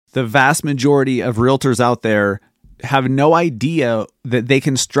The vast majority of realtors out there have no idea that they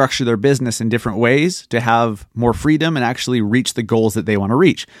can structure their business in different ways to have more freedom and actually reach the goals that they want to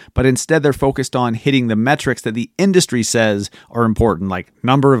reach. But instead, they're focused on hitting the metrics that the industry says are important, like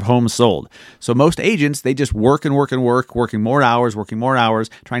number of homes sold. So most agents, they just work and work and work, working more hours,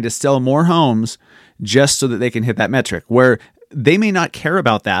 trying to sell more homes just so that they can hit that metric, where they may not care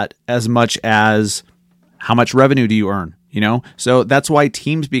about that as much as how much revenue do you earn. So that's why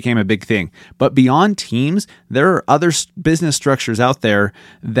teams became a big thing. But beyond teams, there are other business structures out there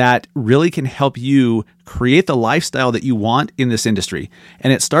that really can help you create the lifestyle that you want in this industry.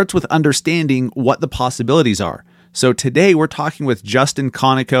 And it starts with understanding what the possibilities are. So today we're talking with Justin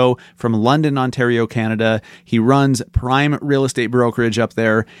Conoco from London, Ontario, Canada. He runs Prime Real Estate Brokerage up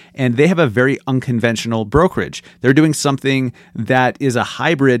there, and they have a very unconventional brokerage. They're doing something that is a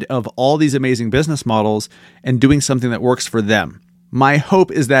hybrid of all these amazing business models and doing something that works for them. My hope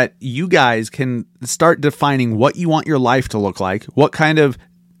is that you guys can start defining what you want your life to look like, what kind of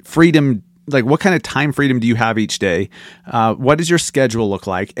freedom, like what kind of time freedom do you have each day? What does your schedule look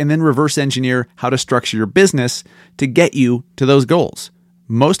like? And then reverse engineer how to structure your business to get you to those goals.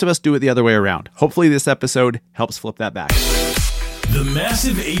 Most of us do it the other way around. Hopefully this episode helps flip that back. The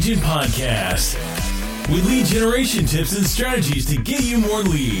Massive Agent Podcast, with lead generation tips and strategies to get you more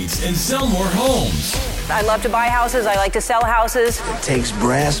leads and sell more homes. I love to buy houses. I like to sell houses. It takes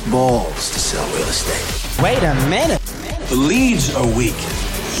brass balls to sell real estate. Wait a minute. The leads are weak.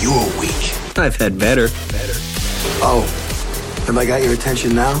 You're weak. I've had better. Oh, have I got your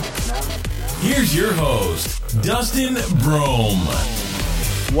attention now? Here's your host, Dustin Brome.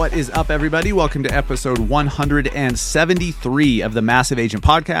 What is up, everybody? Welcome to episode 173 of the Massive Agent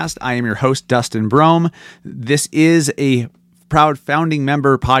Podcast. I am your host, Dustin Brome. This is a proud founding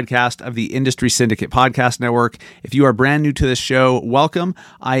member podcast of the Industry Syndicate Podcast Network. If you are brand new to this show, welcome.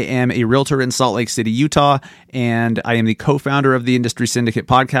 I am a realtor in Salt Lake City, Utah, and I am the co-founder of the Industry Syndicate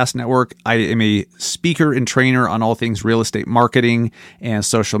Podcast Network. I am a speaker and trainer on all things real estate marketing and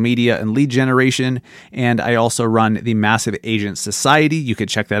social media and lead generation. And I also run the Massive Agent Society. You can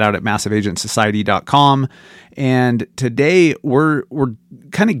check that out at massiveagentsociety.com. And today we're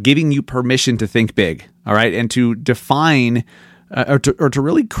kind of giving you permission to think big, all right, and to define or to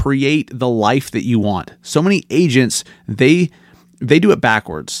really create the life that you want. So many agents, they do it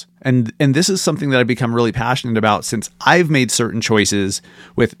backwards. And this is something that I've become really passionate about since I've made certain choices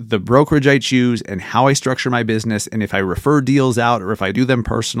with the brokerage I choose and how I structure my business, and if I refer deals out or if I do them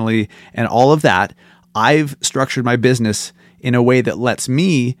personally and all of that. I've structured my business in a way that lets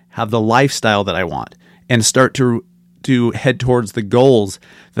me have the lifestyle that I want and start to head towards the goals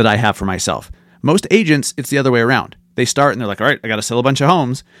that I have for myself. Most agents, it's the other way around. They start and they're like, all right, I got to sell a bunch of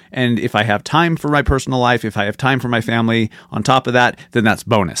homes. And if I have time for my personal life, if I have time for my family on top of that, then that's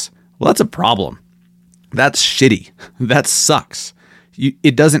bonus. Well, that's a problem. That's shitty. That sucks.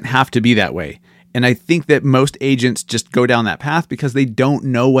 It doesn't have to be that way. And I think that most agents just go down that path because they don't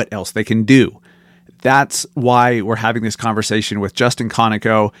know what else they can do. That's why we're having this conversation with Justin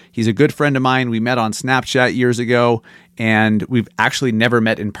Conoco. He's a good friend of mine. We met on Snapchat years ago, and we've actually never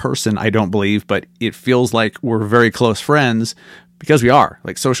met in person, I don't believe, but it feels like we're very close friends because we are.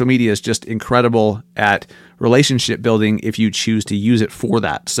 Like, social media is just incredible at relationship building if you choose to use it for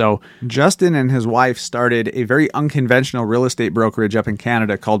that. So Justin and his wife started a very unconventional real estate brokerage up in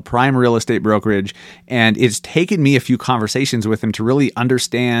Canada called Prime Real Estate Brokerage. And it's taken me a few conversations with them to really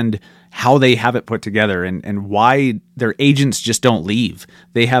understand how they have it put together and why their agents just don't leave.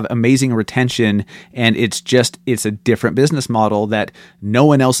 They have amazing retention, and it's a different business model that no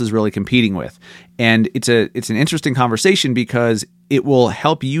one else is really competing with. And it's an interesting conversation because it will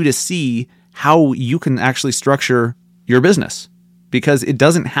help you to see how you can actually structure your business, because it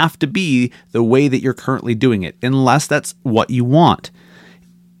doesn't have to be the way that you're currently doing it unless that's what you want.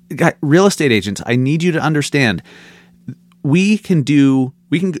 Real estate agents, I need you to understand, we can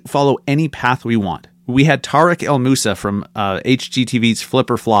follow any path we want. We had Tarek El Moussa from HGTV's Flip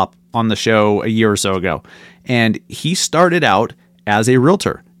or Flop on the show a year or so ago, and he started out as a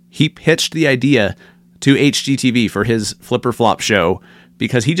realtor. He pitched the idea to HGTV for his Flip or Flop show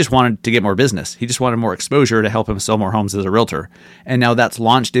because he just wanted to get more business. He just wanted more exposure to help him sell more homes as a realtor. And now that's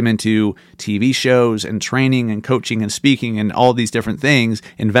launched him into TV shows and training and coaching and speaking and all these different things,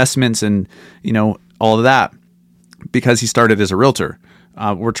 investments and, all of that, because he started as a realtor.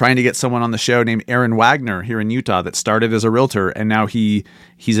 We're trying to get someone on the show named Aaron Wagner here in Utah that started as a realtor, and now he's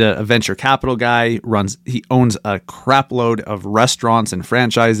a venture capital guy. He owns a crap load of restaurants and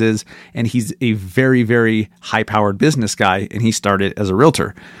franchises, and he's a very, very high-powered business guy, and he started as a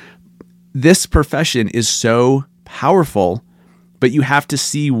realtor. This profession is so powerful, but you have to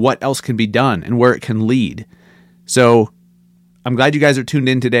see what else can be done and where it can lead. So I'm glad you guys are tuned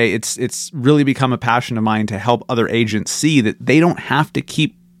in today. It's really become a passion of mine to help other agents see that they don't have to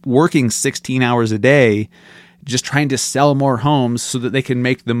keep working 16 hours a day just trying to sell more homes so that they can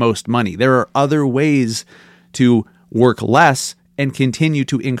make the most money. There are other ways to work less and continue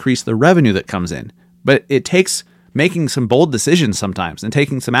to increase the revenue that comes in. But it takes making some bold decisions sometimes and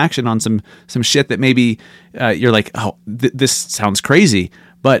taking some action on some shit that maybe you're like, oh, this sounds crazy.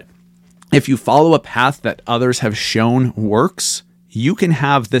 But if you follow a path that others have shown works, you can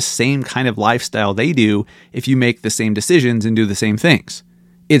have the same kind of lifestyle they do if you make the same decisions and do the same things.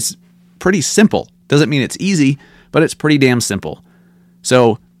 It's pretty simple. Doesn't mean it's easy, but it's pretty damn simple.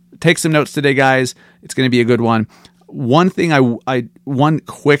 So take some notes today, guys. It's going to be a good one. One thing one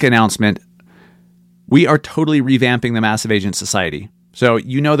quick announcement. We are totally revamping the Massive Agent Society. So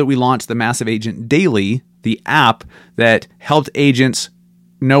you know that we launched the Massive Agent Daily, the app that helped agents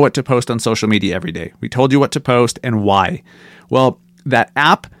know what to post on social media every day. We told you what to post and why. Well, that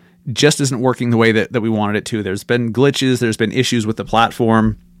app just isn't working the way that we wanted it to. There's been glitches, there's been issues with the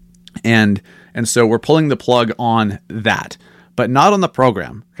platform, and so we're pulling the plug on that, but not on the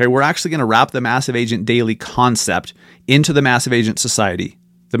program. Okay, we're actually going to wrap the Massive Agent Daily concept into the Massive Agent Society.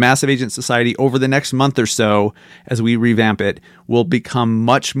 The Massive Agent Society, over the next month or so, as we revamp it, will become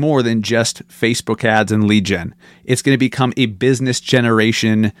much more than just Facebook ads and lead gen. It's going to become a business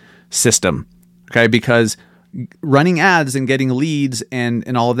generation system, okay? Because running ads and getting leads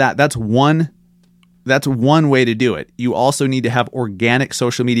and all of that, that's one way to do it. You also need to have organic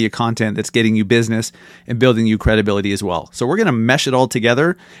social media content that's getting you business and building you credibility as well. So we're going to mesh it all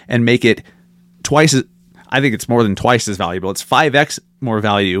together and make it I think it's more than twice as valuable. It's 5x more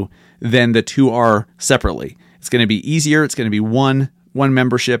value than the two are separately. It's going to be easier. It's going to be one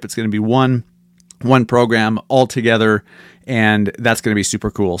membership. It's going to be one program all together, and that's going to be super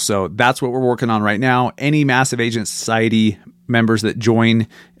cool. So that's what we're working on right now. Any Massive Agent Society members that join,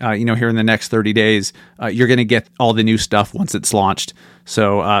 here in the next 30 days, you're going to get all the new stuff once it's launched.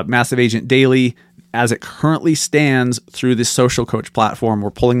 So Massive Agent Daily, as it currently stands through this Social Coach platform,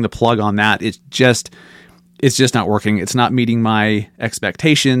 we're pulling the plug on that. It's just not working. It's not meeting my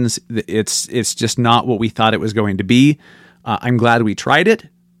expectations. It's just not what we thought it was going to be. I'm glad we tried it,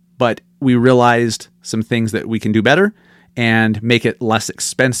 but we realized some things that we can do better and make it less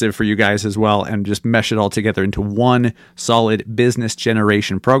expensive for you guys as well, and just mesh it all together into one solid business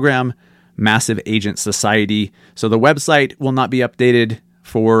generation program, Massive Agent Society. So the website will not be updated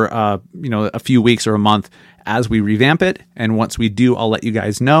for a few weeks or a month as we revamp it, and once we do, I'll let you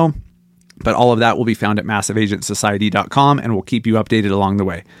guys know. But all of that will be found at massiveagentsociety.com, and we'll keep you updated along the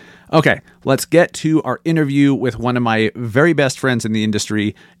way. Okay, let's get to our interview with one of my very best friends in the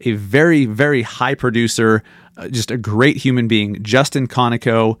industry, a very, very high producer, just a great human being, Justin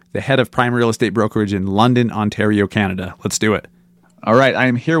Conico, the head of Prime Real Estate Brokerage in London, Ontario, Canada. Let's do it. All right, I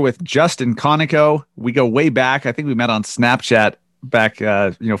am here with Justin Conico. We go way back. I think we met on Snapchat back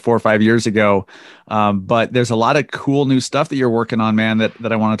 4 or 5 years ago, but there's a lot of cool new stuff that you're working on, man,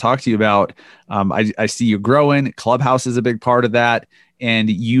 that I want to talk to you about. I see you growing. Clubhouse is a big part of that,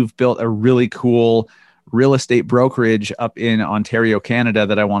 and you've built a really cool real estate brokerage up in Ontario, Canada,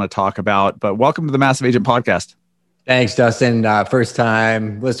 that I want to talk about. But welcome to the Massive Agent Podcast. Thanks, Dustin. First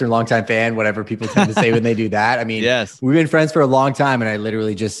time listener, long time fan, whatever people tend to say when they do that. I mean, yes, we've been friends for a long time. And I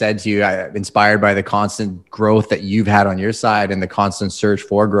literally just said to you, I'm inspired by the constant growth that you've had on your side and the constant search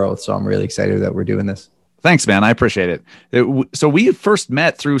for growth. So I'm really excited that we're doing this. Thanks, man. I appreciate it. So we first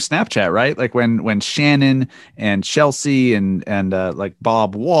met through Snapchat, right? Like when Shannon and Chelsea and like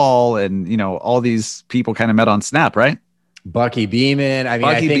Bob Wall and, all these people kind of met on Snap, right? Bucky Beeman.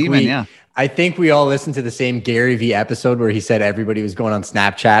 I think we all listened to the same Gary Vee episode where he said everybody was going on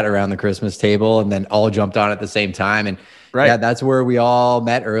Snapchat around the Christmas table and then all jumped on at the same time. And yeah, that's where we all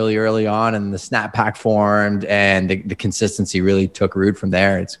met early on, and the Snap Pack formed, and the consistency really took root from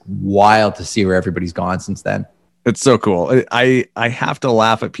there. It's wild to see where everybody's gone since then. It's so cool. I have to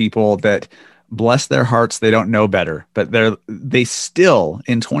laugh at people that, bless their hearts, they don't know better, but they still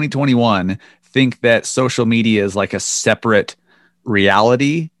in 2021 think that social media is like a separate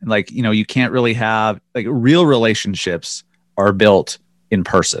reality. Like, you can't really have, like, real relationships are built in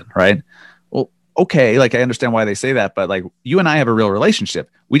person, right? Well, okay, like, I understand why they say that, but like, you and I have a real relationship.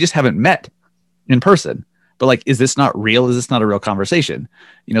 We just haven't met in person. But like, is this not real? Is this not a real conversation?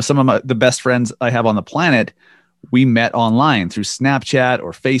 Some of the best friends I have on the planet, we met online through Snapchat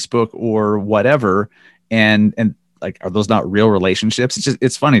or Facebook or whatever. And like, are those not real relationships?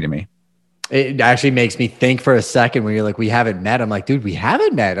 It's funny to me. It actually makes me think for a second when you're like, we haven't met. I'm like, dude, we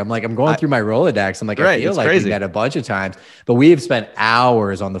haven't met. I'm like, I'm going through my Rolodex. I'm like, I feel like we met a bunch of times, but we have spent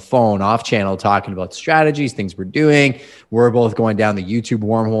hours on the phone off channel talking about strategies, things we're doing. We're both going down the YouTube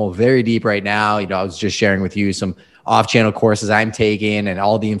wormhole very deep right now. You know, I was just sharing with you some off-channel courses I'm taking and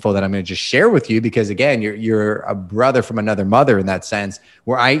all the info that I'm going to just share with you, because again, you're a brother from another mother in that sense,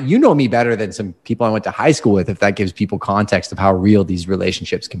 where you know me better than some people I went to high school with, if that gives people context of how real these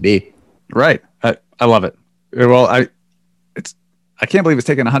relationships can be. Right. I love it. Well, I can't believe it's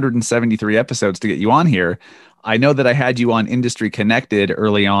taken 173 episodes to get you on here. I know that I had you on Industry Connected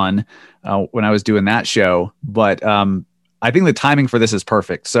early on when I was doing that show, but I think the timing for this is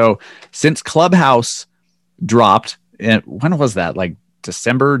perfect. So since Clubhouse dropped, and when was that? Like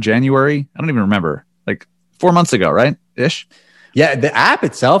December, January? I don't even remember. Like 4 months ago, right? Ish. Yeah, the app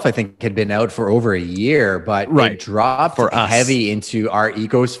itself, I think, had been out for over a year, but it dropped for heavy into our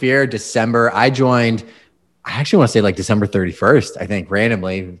ecosphere. December, I actually want to say like December 31st, I think,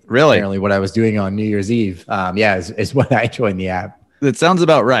 randomly. Really? Apparently what I was doing on New Year's Eve. Is when I joined the app. That sounds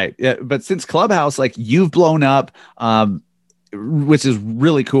about right. Yeah, but since Clubhouse, like, you've blown up, which is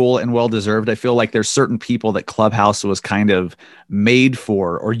really cool and well-deserved. I feel like there's certain people that Clubhouse was kind of made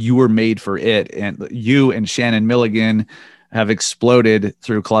for, or you were made for it. And you and Shannon Milligan have exploded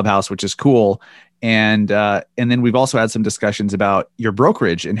through Clubhouse, which is cool. And then we've also had some discussions about your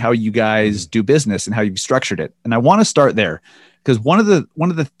brokerage and how you guys do business and how you've structured it. And I want to start there, because one of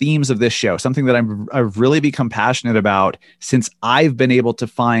the themes of this show, something that I've really become passionate about since I've been able to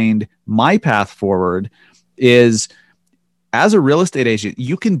find my path forward, is as a real estate agent,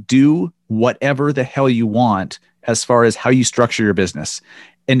 you can do whatever the hell you want as far as how you structure your business.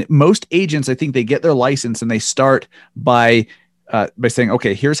 And most agents, I think, they get their license and they start by saying,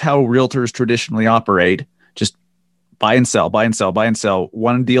 okay, here's how realtors traditionally operate. Just buy and sell, buy and sell, buy and sell,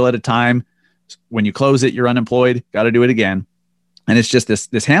 one deal at a time. When you close it, you're unemployed, got to do it again. And it's just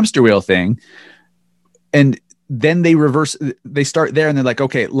this hamster wheel thing. And then they start there and they're like,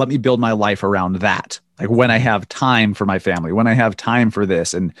 okay, let me build my life around that. Like, when I have time for my family, when I have time for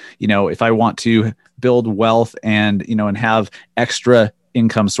this. And, you know, if I want to build wealth and, you know, and have extra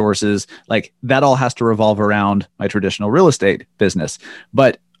income sources, like, that all has to revolve around my traditional real estate business.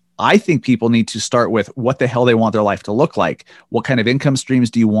 But I think people need to start with what the hell they want their life to look like. What kind of income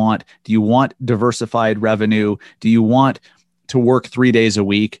streams do you want? Do you want diversified revenue? Do you want to work 3 days a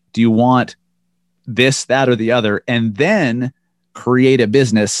week? Do you want this, that, or the other? And then create a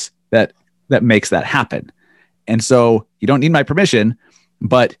business that makes that happen. And so you don't need my permission,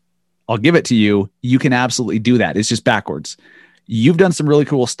 but I'll give it to you. You can absolutely do that. It's just backwards. You've done some really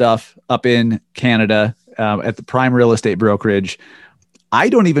cool stuff up in Canada at the Prime Real Estate Brokerage. I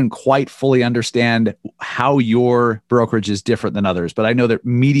don't even quite fully understand how your brokerage is different than others, but I know that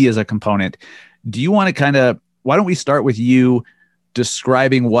media is a component. Do you want to why don't we start with you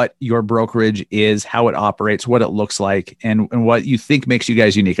describing what your brokerage is, how it operates, what it looks like, and what you think makes you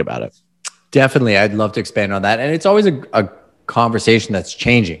guys unique about it? Definitely. I'd love to expand on that. And it's always a conversation that's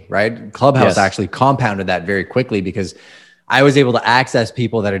changing, right? Clubhouse actually compounded that very quickly, because I was able to access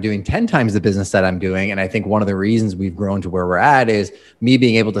people that are doing 10 times the business that I'm doing. And I think one of the reasons we've grown to where we're at is me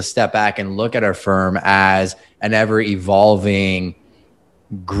being able to step back and look at our firm as an ever evolving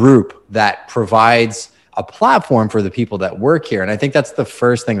group that provides a platform for the people that work here. And I think that's the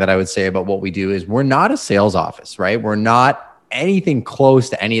first thing that I would say about what we do is we're not a sales office, right? We're not anything close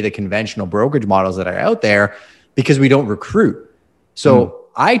to any of the conventional brokerage models that are out there, because we don't recruit. So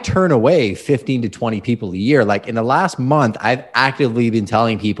I turn away 15 to 20 people a year. Like, in the last month, I've actively been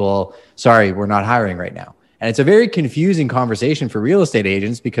telling people, sorry, we're not hiring right now. And it's a very confusing conversation for real estate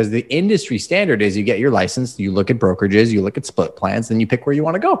agents, because the industry standard is you get your license, you look at brokerages, you look at split plans, then you pick where you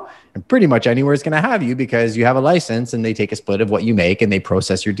want to go. And pretty much anywhere is going to have you, because you have a license and they take a split of what you make and they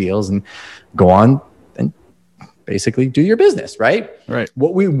process your deals and go on and basically do your business, right? Right.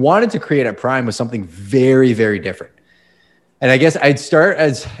 What we wanted to create at Prime was something very, very different. And I guess I'd start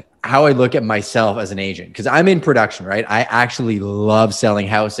as how I look at myself as an agent, because I'm in production, right? I actually love selling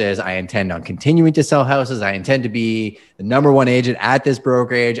houses. I intend on continuing to sell houses. I intend to be the number one agent at this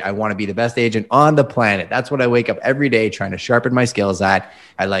brokerage. I want to be the best agent on the planet. That's what I wake up every day trying to sharpen my skills at.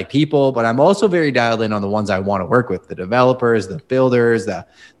 I like people, but I'm also very dialed in on the ones I want to work with, the developers, the builders, the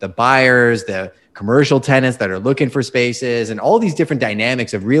buyers, the commercial tenants that are looking for spaces, and all these different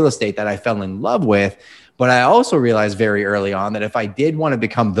dynamics of real estate that I fell in love with. But I also realized very early on that if I did want to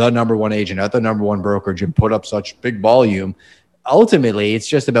become the number one agent at the number one brokerage and put up such big volume, ultimately it's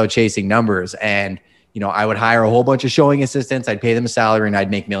just about chasing numbers. And, you know, I would hire a whole bunch of showing assistants. I'd pay them a salary and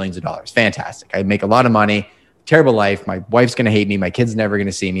I'd make millions of dollars. Fantastic. I'd make a lot of money. terrible life. My wife's going to hate me. My kid's never going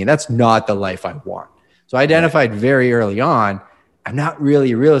to see me. That's not the life I want. So I identified very early on, I'm not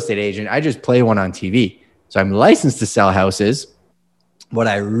really a real estate agent. I just play one on TV. So I'm licensed to sell houses. What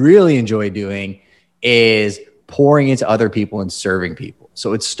I really enjoy doing is pouring into other people and serving people.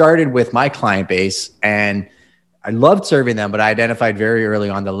 So it started with my client base, and I loved serving them, but I identified very early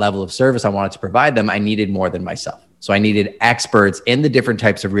on the level of service I wanted to provide them. I needed more than myself. So I needed experts in the different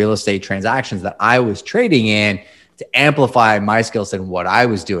types of real estate transactions that I was trading in to amplify my skill set and what I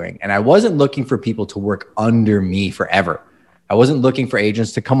was doing. And I wasn't looking for people to work under me forever. I wasn't looking for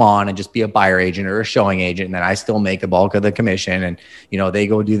agents to come on and just be a buyer agent or a showing agent, and then I still make the bulk of the commission and, you know, they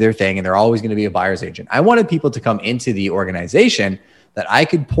go do their thing and they're always going to be a buyer's agent. I wanted people to come into the organization that I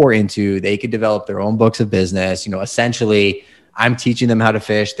could pour into. They could develop their own books of business. You know, essentially I'm teaching them how to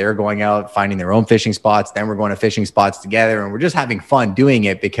fish. They're going out, finding their own fishing spots. Then we're going to fishing spots together, and we're just having fun doing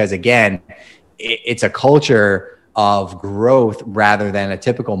it because, again, it's a culture of growth rather than a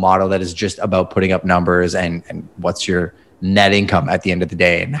typical model that is just about putting up numbers and what's your net income at the end of the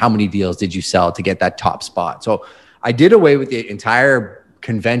day and how many deals did you sell to get that top spot. So I did away with the entire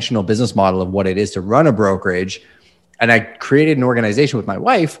conventional business model of what it is to run a brokerage. And I created an organization with my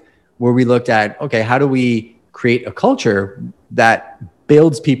wife where we looked at, okay, how do we create a culture that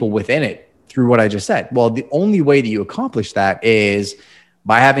builds people within it through what I just said? Well, the only way that you accomplish that is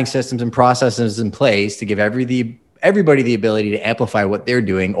by having systems and processes in place to give everybody the ability to amplify what they're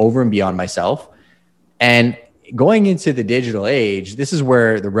doing over and beyond myself. And going into the digital age, this is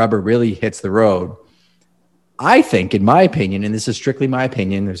where the rubber really hits the road. I think, in my opinion, and this is strictly my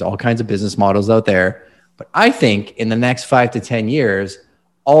opinion, there's all kinds of business models out there, but I think in the next 5 to 10 years,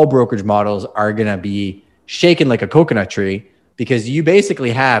 all brokerage models are going to be shaken like a coconut tree, because you basically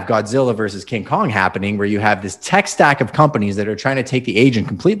have Godzilla versus King Kong happening, where you have this tech stack of companies that are trying to take the agent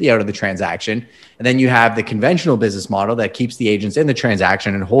completely out of the transaction. And then you have the conventional business model that keeps the agents in the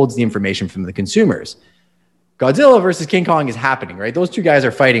transaction and holds the information from the consumers. Godzilla versus King Kong is happening, right? Those two guys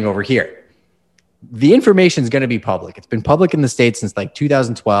are fighting over here. The information is going to be public. It's been public in the States since like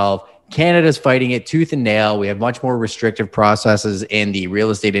 2012. Canada's fighting it tooth and nail. We have much more restrictive processes in the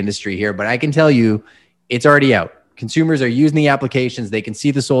real estate industry here, but I can tell you it's already out. Consumers are using the applications. They can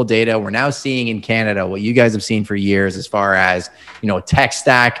see the sold data. We're now seeing in Canada what you guys have seen for years as far as, you know, tech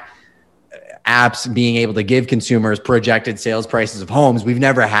stack apps being able to give consumers projected sales prices of homes. We've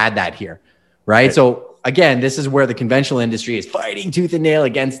never had that here, right? So again, this is where the conventional industry is fighting tooth and nail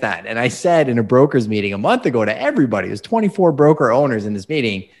against that. And I said in a brokers meeting a month ago to everybody, there's 24 broker owners in this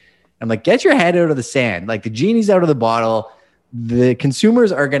meeting. I'm like, get your head out of the sand. Like, the genie's out of the bottle. The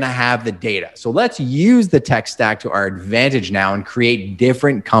consumers are going to have the data. So let's use the tech stack to our advantage now and create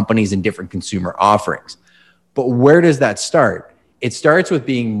different companies and different consumer offerings. But where does that start? It starts with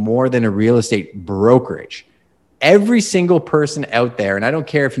being more than a real estate brokerage. Every single person out there, and I don't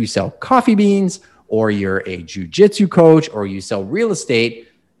care if you sell coffee beans or you're a jiu-jitsu coach or you sell real estate,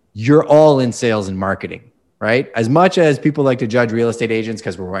 you're all in sales and marketing. Right? As much as people like to judge real estate agents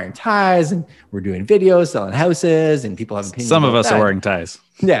because we're wearing ties and we're doing videos, selling houses, and people have opinions. Some of us are wearing ties.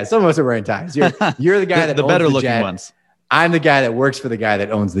 Yeah, some of us are wearing ties. You're the guy that the owns better the looking jet. ones. I'm the guy that works for the guy that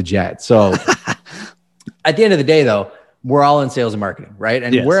owns the jet. So at the end of the day, though, we're all in sales and marketing, right?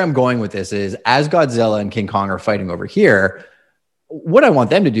 And where I'm going with this is, as Godzilla and King Kong are fighting over here, what I want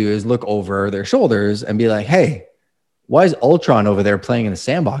them to do is look over their shoulders and be like, hey, why is Ultron over there playing in the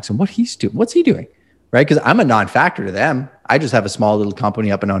sandbox? And what's he doing? Right? Because I'm a non-factor to them. I just have a small little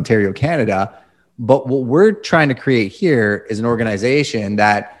company up in Ontario, Canada. But what we're trying to create here is an organization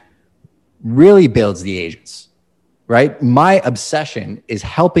that really builds the agents, right? My obsession is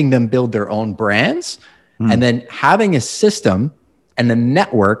helping them build their own brands and then having a system and a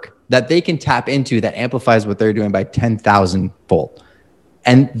network that they can tap into that amplifies what they're doing by 10,000 fold.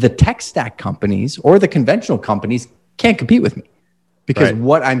 And the tech stack companies or the conventional companies can't compete with me. Because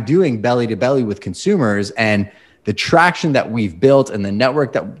what I'm doing belly to belly with consumers and the traction that we've built and the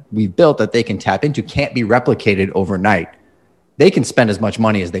network that we've built that they can tap into can't be replicated overnight. They can spend as much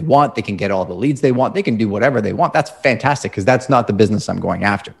money as they want. They can get all the leads they want. They can do whatever they want. That's fantastic, because that's not the business I'm going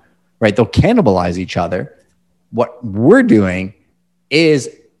after, right? They'll cannibalize each other. What we're doing is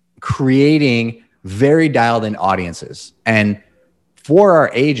creating very dialed in audiences. And for our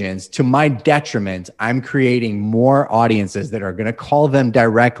agents, to my detriment, I'm creating more audiences that are going to call them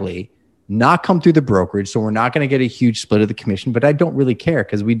directly, not come through the brokerage. So we're not going to get a huge split of the commission, but I don't really care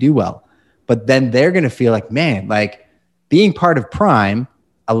because we do well. But then they're going to feel like, man, like being part of Prime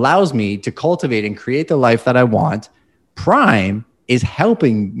allows me to cultivate and create the life that I want. Prime is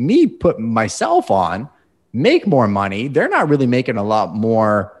helping me put myself on, make more money. They're not really making a lot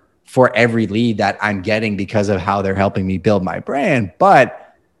more for every lead that I'm getting because of how they're helping me build my brand.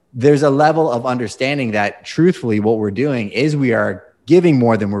 But there's a level of understanding that truthfully what we're doing is we are giving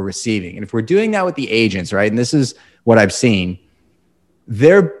more than we're receiving. And if we're doing that with the agents, right? And this is what I've seen,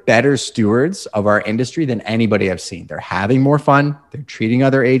 they're better stewards of our industry than anybody I've seen. They're having more fun. They're treating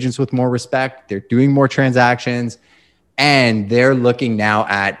other agents with more respect. They're doing more transactions. And they're looking now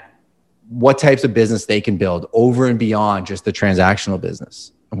at what types of business they can build over and beyond just the transactional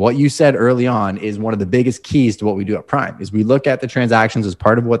business. What you said early on is one of the biggest keys to what we do at Prime is we look at the transactions as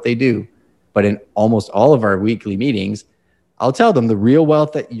part of what they do. But in almost all of our weekly meetings, I'll tell them the real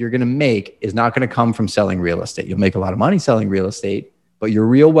wealth that you're going to make is not going to come from selling real estate. You'll make a lot of money selling real estate, but your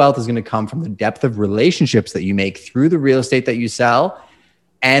real wealth is going to come from the depth of relationships that you make through the real estate that you sell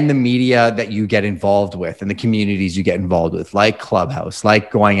and the media that you get involved with and the communities you get involved with, like Clubhouse,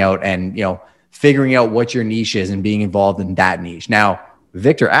 like going out and, figuring out what your niche is and being involved in that niche. Now,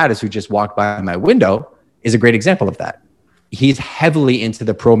 Victor Addis, who just walked by my window, is a great example of that. He's heavily into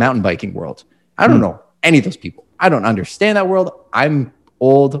the pro mountain biking world. I don't know any of those people. I don't understand that world. I'm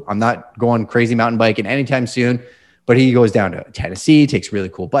old. I'm not going crazy mountain biking anytime soon, but he goes down to Tennessee, takes really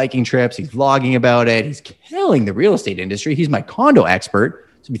cool biking trips. He's vlogging about it. He's killing the real estate industry. He's my condo expert.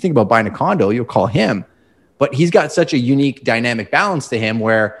 So if you think about buying a condo, you'll call him. But he's got such a unique dynamic balance to him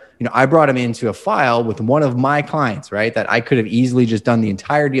where, I brought him into a file with one of my clients, right? That I could have easily just done the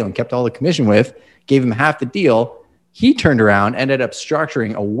entire deal and kept all the commission with, gave him half the deal. He turned around, ended up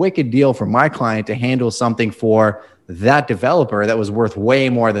structuring a wicked deal for my client to handle something for that developer that was worth way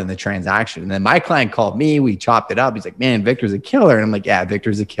more than the transaction. And then my client called me, we chopped it up. He's like, man, Victor's a killer. And I'm like, yeah,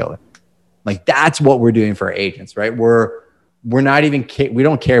 Victor's a killer. Like, that's what we're doing for our agents, right? We're not even, we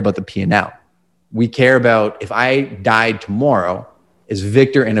don't care about the P&L. We care about, if I died tomorrow, is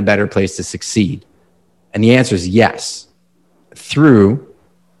Victor in a better place to succeed? And the answer is yes. Through,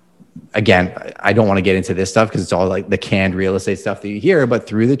 again, I don't want to get into this stuff because it's all like the canned real estate stuff that you hear, but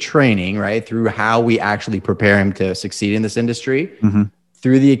through the training, right? Through how we actually prepare him to succeed in this industry,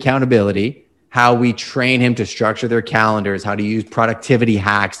 through the accountability, how we train him to structure their calendars, how to use productivity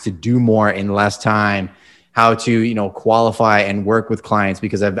hacks to do more in less time, how to, qualify and work with clients,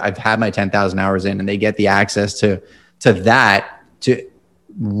 because I've had my 10,000 hours in and they get the access to that to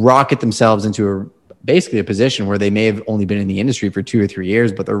rocket themselves into basically a position where they may have only been in the industry for 2 or 3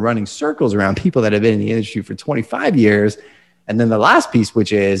 years, but they're running circles around people that have been in the industry for 25 years. And then the last piece,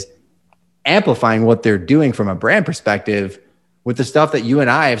 which is amplifying what they're doing from a brand perspective with the stuff that you and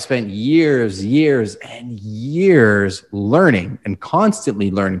I have spent years and years learning and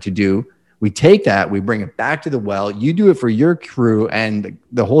constantly learning to do. We take that, we bring it back to the well. You do it for your crew and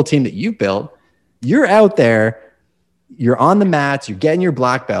the whole team that you built. You're out there, you're on the mats, you're getting your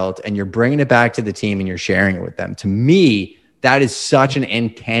black belt, and you're bringing it back to the team and you're sharing it with them. To me, that is such an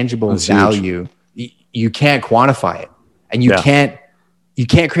intangible value. You can't quantify it, and you can't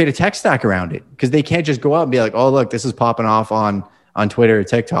create a tech stack around it, because they can't just go out and be like, oh, look, this is popping off on Twitter or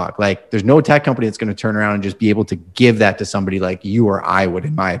TikTok. Like, there's no tech company that's going to turn around and just be able to give that to somebody like you or I would,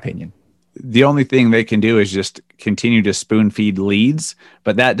 in my opinion. The only thing they can do is just continue to spoon feed leads,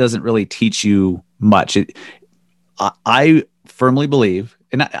 but that doesn't really teach you much. I firmly believe,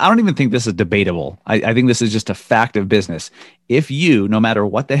 and I don't even think this is debatable. I think this is just a fact of business. If you, no matter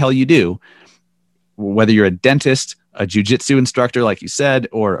what the hell you do, whether you're a dentist, a jiu-jitsu instructor, like you said,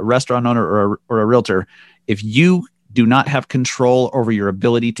 or a restaurant owner or a realtor, if you do not have control over your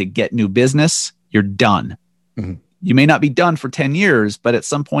ability to get new business, you're done. Mm-hmm. You may not be done for 10 years, but at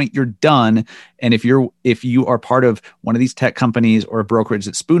some point you're done. And if you are part of one of these tech companies or a brokerage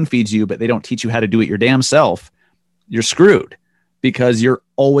that spoon feeds you, but they don't teach you how to do it your damn self, you're screwed, because you're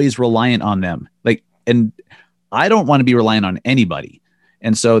always reliant on them. And I don't want to be reliant on anybody.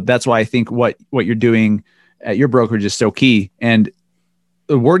 And so that's why I think what you're doing at your brokerage is so key. And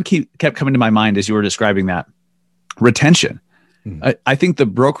the word kept coming to my mind as you were describing that: retention. Mm-hmm. I think the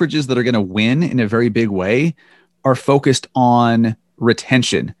brokerages that are going to win in a very big way are focused on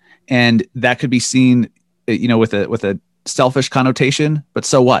retention. And that could be seen, with a selfish connotation, but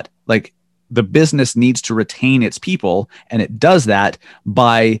so what? Like, the business needs to retain its people, and it does that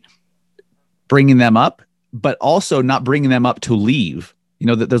by bringing them up, but also not bringing them up to leave.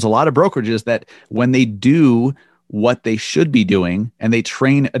 That there's a lot of brokerages that when they do what they should be doing and they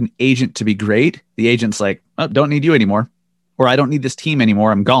train an agent to be great, the agent's like, oh, don't need you anymore, or I don't need this team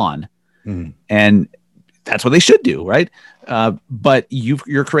anymore, I'm gone. Mm. And that's what they should do, right? But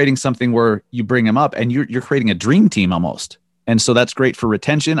you're creating something where you bring them up, and you're creating a dream team almost. And so that's great for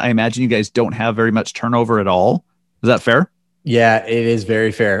retention. I imagine you guys don't have very much turnover at all. Is that fair? Yeah, it is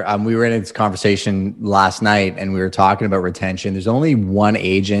very fair. We were in this conversation last night and we were talking about retention. There's only one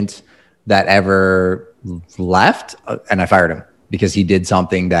agent that ever left, and I fired him because he did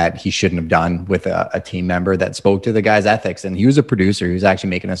something that he shouldn't have done with a team member that spoke to the guy's ethics. And he was a producer. He was actually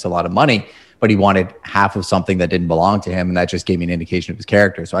making us a lot of money, but he wanted half of something that didn't belong to him. And that just gave me an indication of his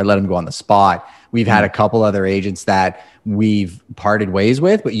character. So I let him go on the spot. We've had a couple other agents that we've parted ways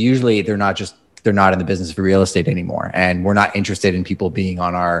with, but usually they're not in the business of real estate anymore. And we're not interested in people being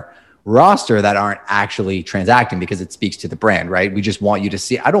on our roster that aren't actually transacting because it speaks to the brand, right? We just want you to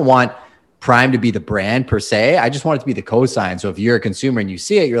see. I don't want Prime to be the brand per se. I just want it to be the cosign. So if you're a consumer and you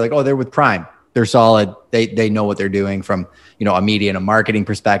see it, you're like, oh, they're with Prime. They're solid. They know what they're doing from, a media and a marketing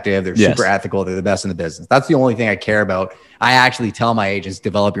perspective. They're super ethical. They're the best in the business. That's the only thing I care about. I actually tell my agents,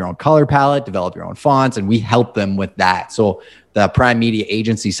 develop your own color palette, develop your own fonts, and we help them with that. So the Prime Media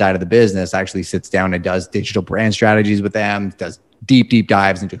agency side of the business actually sits down and does digital brand strategies with them, does deep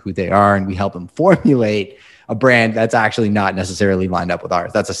dives into who they are, and we help them formulate a brand that's actually not necessarily lined up with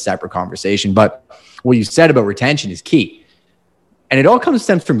ours. That's a separate conversation. But what you said about retention is key. And it all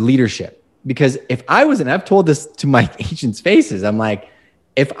stems from leadership. Because if I wasn't, I've told this to my agents' faces, I'm like,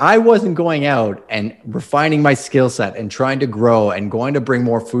 if I wasn't going out and refining my skill set and trying to grow and going to bring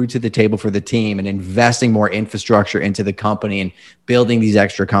more food to the table for the team and investing more infrastructure into the company and building these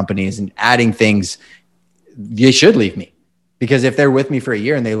extra companies and adding things, they should leave me. Because if they're with me for a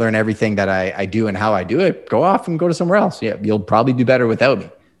year and they learn everything that I do and how I do it, go off and go to somewhere else. Yeah, you'll probably do better without me.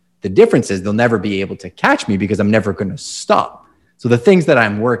 The difference is they'll never be able to catch me because I'm never going to stop. So the things that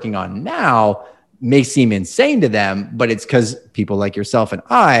I'm working on now may seem insane to them, but it's because people like yourself and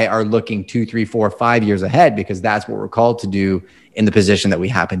I are looking 2, 3, 4, 5 years ahead because that's what we're called to do in the position that we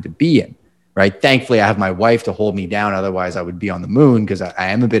happen to be in, right? Thankfully, I have my wife to hold me down. Otherwise, I would be on the moon because I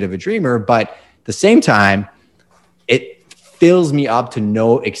am a bit of a dreamer. But at the same time, it fills me up to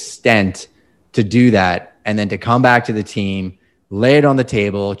no extent to do that and then to come back to the team, lay it on the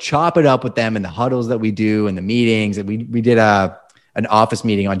table, chop it up with them in the huddles that we do and the meetings. And we did an office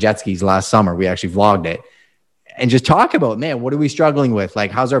meeting on jet skis last summer. We actually vlogged it and just talk about, man, what are we struggling with? Like,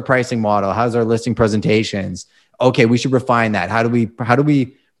 how's our pricing model? How's our listing presentations? Okay, we should refine that. How do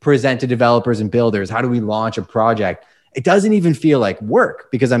we present to developers and builders? How do we launch a project? It doesn't even feel like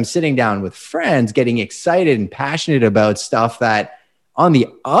work because I'm sitting down with friends getting excited and passionate about stuff that on the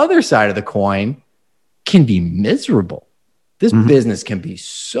other side of the coin can be miserable. This business can be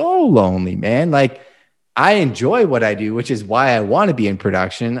so lonely, man. Like, I enjoy what I do, which is why I want to be in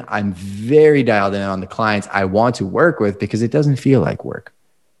production. I'm very dialed in on the clients I want to work with because it doesn't feel like work.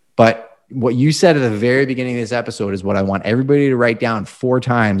 But what you said at the very beginning of this episode is what I want everybody to write down 4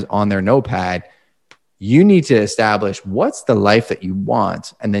 times on their notepad. You need to establish what's the life that you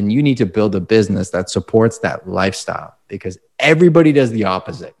want. And then you need to build a business that supports that lifestyle because everybody does the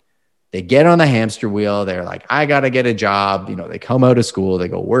opposite. They get on the hamster wheel. They're like, I got to get a job. They come out of school. They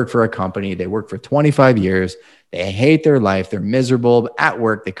go work for a company. They work for 25 years. They hate their life. They're miserable at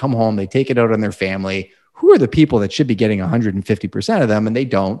work. They come home. They take it out on their family. Who are the people that should be getting 150% of them? And they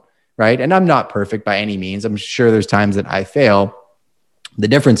don't, right? And I'm not perfect by any means. I'm sure there's times that I fail. The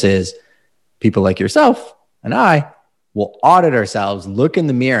difference is people like yourself and I will audit ourselves, look in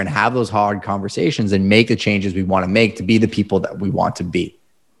the mirror and have those hard conversations and make the changes we want to make to be the people that we want to be.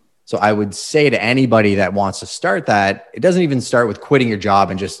 So I would say to anybody that wants to start that, it doesn't even start with quitting your job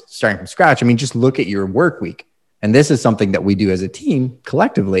and just starting from scratch. I mean, just look at your work week. And this is something that we do as a team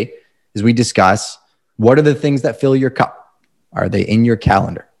collectively is we discuss what are the things that fill your cup? Are they in your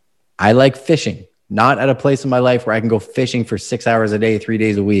calendar? I like fishing, not at a place in my life where I can go fishing for 6 hours a day, 3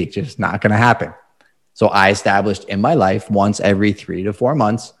 days a week. Just not going to happen. So I established in my life once every 3 to 4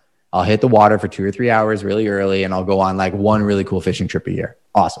 months, I'll hit the water for 2 or 3 hours really early and I'll go on like one really cool fishing trip a year.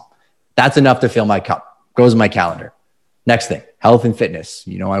 Awesome. That's enough to fill my cup. Goes in my calendar. Next thing, health and fitness.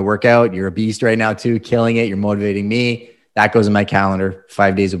 I work out. You're a beast right now too, killing it. You're motivating me. That goes in my calendar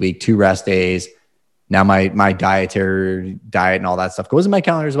 5 days a week, 2 rest days. Now my diet and all that stuff goes in my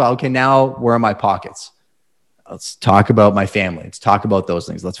calendar as well. Okay, now where are my pockets? Let's talk about my family. Let's talk about those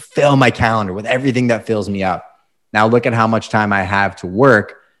things. Let's fill my calendar with everything that fills me up. Now look at how much time I have to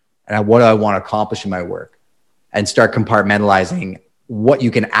work and what do I want to accomplish in my work and start compartmentalizing what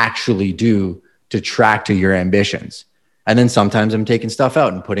you can actually do to track to your ambitions. And then sometimes I'm taking stuff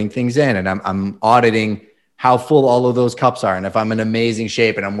out and putting things in and I'm auditing how full all of those cups are. And if I'm in amazing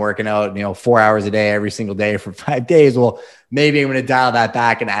shape and I'm working out, 4 hours a day, every single day for 5 days, well, maybe I'm going to dial that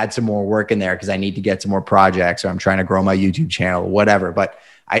back and add some more work in there because I need to get some more projects or I'm trying to grow my YouTube channel or whatever. But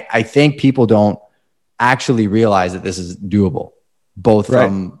I think people don't actually realize that this is doable, both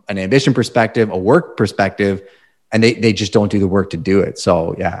from an ambition perspective, a work perspective, and they just don't do the work to do it.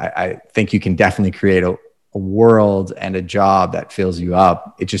 So yeah, I think you can definitely create a world and a job that fills you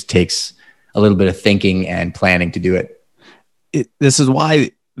up. It just takes a little bit of thinking and planning to do it. This is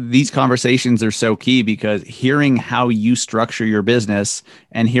why these conversations are so key, because hearing how you structure your business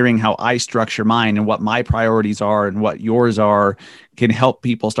and hearing how I structure mine and what my priorities are and what yours are can help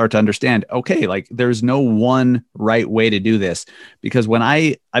people start to understand, okay, like there's no one right way to do this. Because when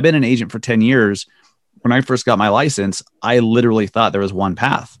I've been an agent for 10 years, when I first got my license, I literally thought there was one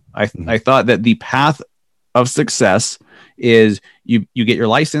path. I thought that the path of success is you get your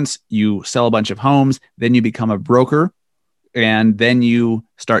license, you sell a bunch of homes, then you become a broker, and then you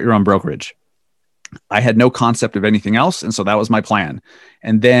start your own brokerage. I had no concept of anything else. And so that was my plan.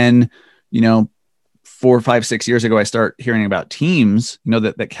 And then, 4, 5, 6 years ago, I start hearing about teams,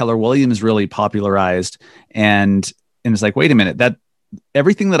 that Keller Williams really popularized. And it's like, wait a minute, that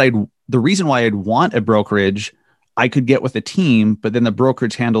everything that the reason why I'd want a brokerage, I could get with a team, but then the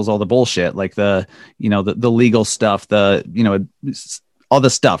brokerage handles all the bullshit, like the legal stuff, all the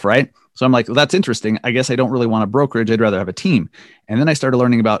stuff, right? So I'm like, well, that's interesting. I guess I don't really want a brokerage. I'd rather have a team. And then I started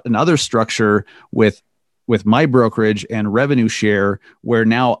learning about another structure with my brokerage and revenue share, where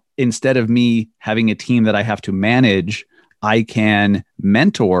now instead of me having a team that I have to manage, I can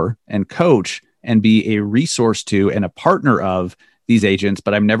mentor and coach and be a resource to and a partner of these agents,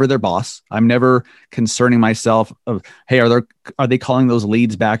 but I'm never their boss. I'm never concerning myself of, hey, are they calling those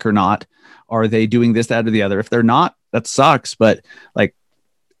leads back or not? Are they doing this, that, or the other? If they're not, that sucks. But like,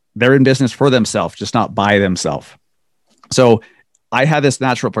 they're in business for themselves, just not by themselves. So I had this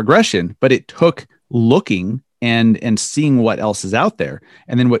natural progression, but it took looking and seeing what else is out there.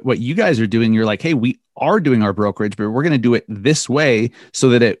 And then what you guys are doing, you're like, hey, we are doing our brokerage, but we're going to do it this way so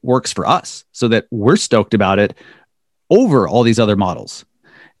that it works for us, so that we're stoked about it over all these other models.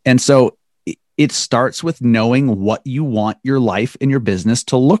 And so it starts with knowing what you want your life and your business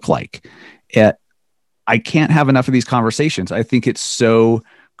to look like. I can't have enough of these conversations. I think it's so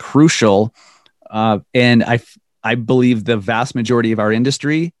crucial. And I believe the vast majority of our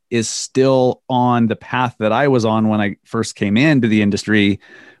industry is still on the path that I was on when I first came into the industry,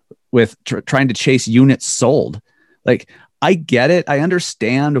 with trying to chase units sold. Like, I get it. I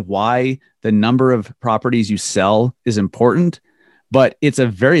understand why the number of properties you sell is important, but it's a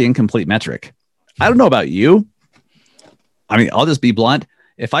very incomplete metric. I don't know about you. I mean, I'll just be blunt.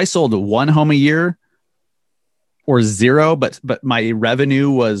 If I sold one home a year or zero, but my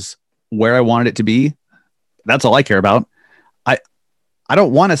revenue was where I wanted it to be, that's all I care about. I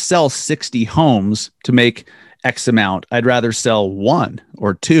don't want to sell 60 homes to make X amount. I'd rather sell 1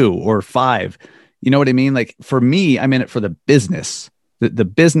 or 2 or 5. You know what I mean? Like, for me, I'm in it for the business, the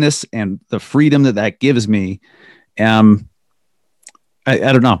business and the freedom that gives me. I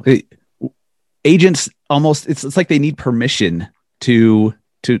don't know. Agents almost, it's like they need permission to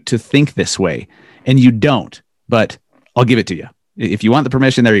think this way, and you don't. But I'll give it to you. If you want the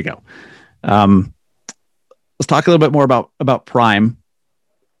permission, there you go. Let's talk a little bit more about Prime.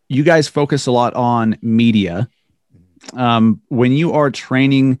 You guys focus a lot on media. When you are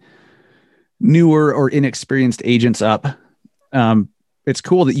training newer or inexperienced agents up, it's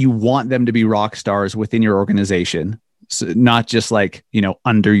cool that you want them to be rock stars within your organization. So not just like,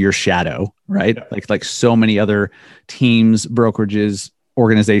 under your shadow, right? Like so many other teams, brokerages,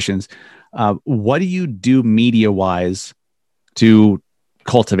 organizations. What do you do media-wise to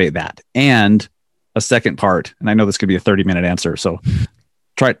cultivate that? And a second part, and I know this could be a 30-minute answer, so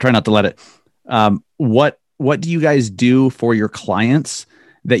try not to let it. What do you guys do for your clients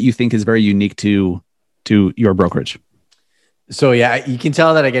that you think is very unique to your brokerage? So yeah, you can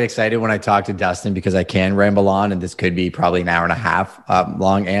tell that I get excited when I talk to Dustin, because I can ramble on, and this could be probably an hour and a half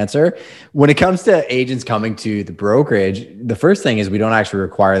long answer. When it comes to agents coming to the brokerage, the first thing is we don't actually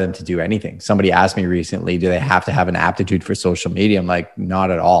require them to do anything. Somebody asked me recently, do they have to have an aptitude for social media? I'm like,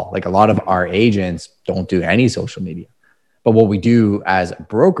 not at all. Like, a lot of our agents don't do any social media. But what we do as a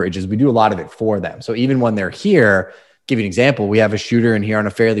brokerage is we do a lot of it for them. So even when they're here, give you an example, we have a shooter in here on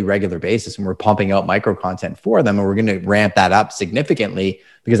a fairly regular basis, and we're pumping out micro content for them. And we're going to ramp that up significantly,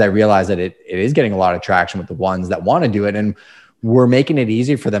 because I realize that it is getting a lot of traction with the ones that want to do it. And we're making it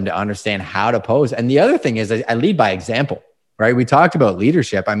easier for them to understand how to post. And the other thing is I lead by example, right? We talked about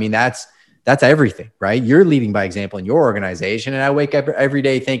leadership. I mean, that's everything, right? You're leading by example in your organization. And I wake up every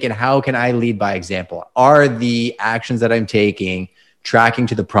day thinking, how can I lead by example? Are the actions that I'm taking tracking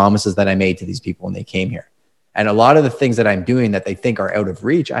to the promises that I made to these people when they came here? And a lot of the things that I'm doing that they think are out of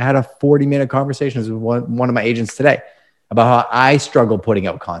reach, I had a 40-minute conversation with one of my agents today. about how I struggle putting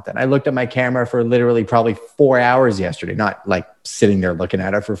out content. I looked at my camera for literally probably 4 hours yesterday, not like sitting there looking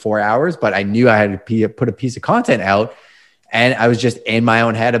at it for 4 hours, but I knew I had to put a piece of content out, and I was just in my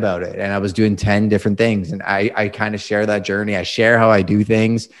own head about it. And I was doing 10 different things. And I kind of share that journey. I share how I do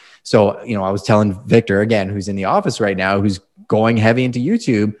things. So, I was telling Victor, again, who's in the office right now, who's going heavy into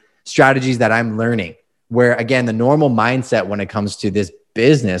YouTube, strategies that I'm learning, where again, the normal mindset when it comes to this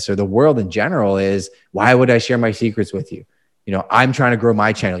business or the world in general is, why would I share my secrets with you? I'm trying to grow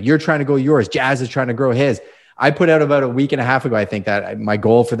my channel. You're trying to grow yours. Jazz is trying to grow his. I put out about a week and a half ago, I think, that my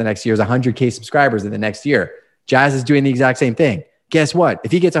goal for the next year is 100K subscribers in the next year. Jazz is doing the exact same thing. Guess what?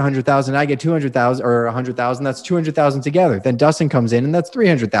 If he gets 100,000, I get 200,000 or 100,000, that's 200,000 together. Then Dustin comes in and that's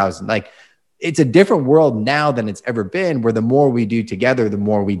 300,000. Like, it's a different world now than it's ever been, where the more we do together, the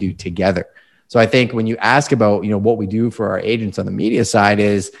more we do together. So I think when you ask about, what we do for our agents on the media side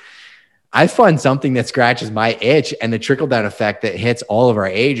is, I find something that scratches my itch, and the trickle down effect that hits all of our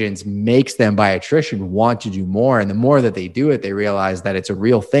agents makes them by attrition want to do more. And the more that they do it, they realize that it's a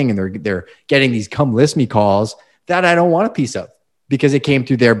real thing. And they're getting these come list me calls that I don't want a piece of, because it came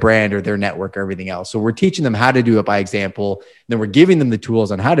through their brand or their network or everything else. So we're teaching them how to do it by example. And then we're giving them the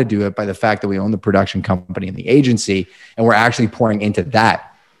tools on how to do it by the fact that we own the production company and the agency, and we're actually pouring into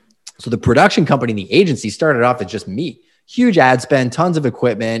that. So the production company and the agency started off as just me. Huge ad spend, tons of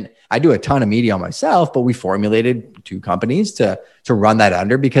equipment. I do a ton of media on myself, but we formulated 2 companies to run that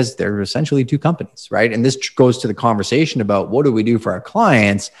under, because they're essentially 2 companies, right? And this goes to the conversation about what do we do for our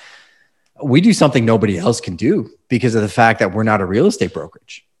clients? We do something nobody else can do because of the fact that we're not a real estate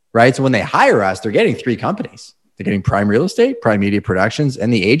brokerage, right? So when they hire us, they're getting 3 companies. They're getting Prime Real Estate, Prime Media Productions,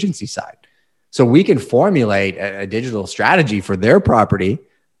 and the agency side. So we can formulate a digital strategy for their property,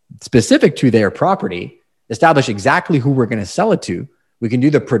 specific to their property, establish exactly who we're going to sell it to. We can do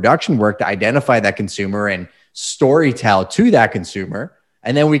the production work to identify that consumer and story tell to that consumer.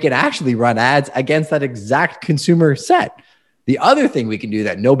 And then we can actually run ads against that exact consumer set. The other thing we can do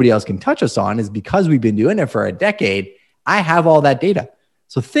that nobody else can touch us on is, because we've been doing it for a decade, I have all that data.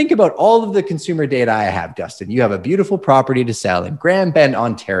 So think about all of the consumer data I have, Dustin. You have a beautiful property to sell in Grand Bend,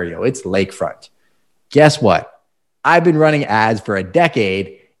 Ontario. It's lakefront. Guess what? I've been running ads for a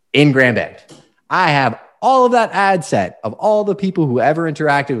decade in Grand Bend. I have all of that ad set of all the people who ever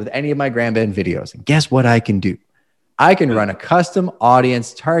interacted with any of my Grand Bend videos. And guess what I can do? I can run a custom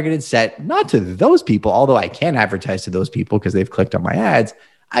audience targeted set, not to those people, although I can advertise to those people because they've clicked on my ads.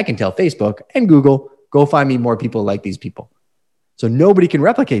 I can tell Facebook and Google, go find me more people like these people. So nobody can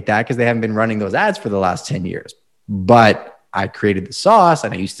replicate that because they haven't been running those ads for the last 10 years. But I created the sauce,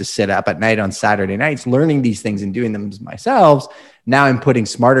 and I used to sit up at night on Saturday nights learning these things and doing them myself. Now I'm putting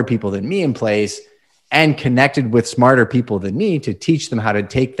smarter people than me in place and connected with smarter people than me to teach them how to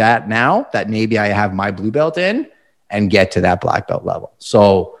take that now that maybe I have my blue belt in and get to that black belt level.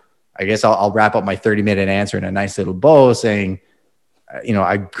 So I guess I'll wrap up my 30-minute answer in a nice little bow saying,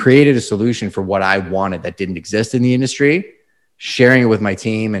 I created a solution for what I wanted that didn't exist in the industry, sharing it with my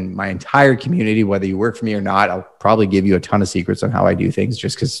team and my entire community. Whether you work for me or not, I'll probably give you a ton of secrets on how I do things,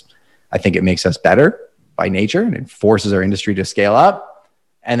 just because I think it makes us better by nature and it forces our industry to scale up.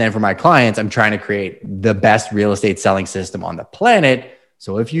 And then for my clients, I'm trying to create the best real estate selling system on the planet.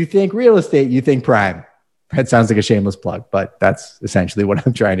 So if you think real estate, you think Prime. That sounds like a shameless plug, but that's essentially what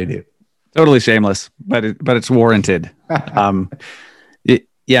I'm trying to do. Totally shameless, but it's warranted.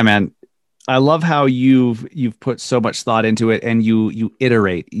 Yeah, man. I love how you've put so much thought into it, and you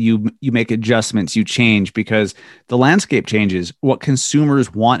iterate, you make adjustments, you change, because the landscape changes. What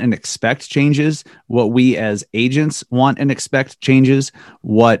consumers want and expect changes. What we as agents want and expect changes.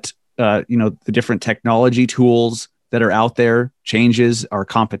 What the different technology tools that are out there changes. Our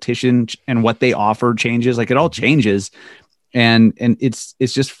competition and what they offer changes. Like, it all changes. And it's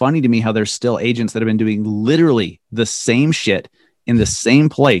just funny to me how there's still agents that have been doing literally the same shit in the same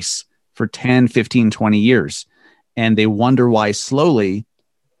place for 10, 15, 20 years. And they wonder why slowly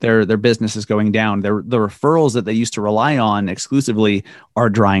their business is going down. The referrals that they used to rely on exclusively are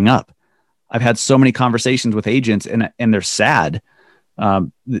drying up. I've had so many conversations with agents and they're sad.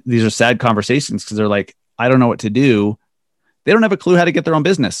 These are sad conversations because they're like, I don't know what to do. They don't have a clue how to get their own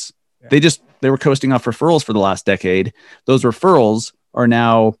business. Yeah. They were coasting off referrals for the last decade. Those referrals are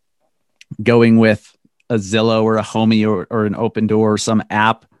now going with a Zillow or a Homey or an Open Door or some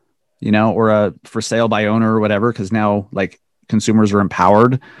app, or a for sale by owner or whatever. Cause now like consumers are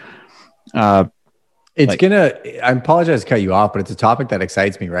empowered. I apologize to cut you off, but it's a topic that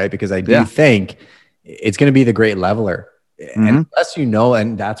excites me, right? Because I do think it's going to be the great leveler. Mm-hmm. And unless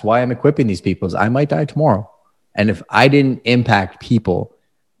and that's why I'm equipping these people, is I might die tomorrow. And if I didn't impact people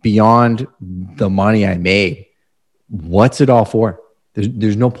beyond the money I made, what's it all for?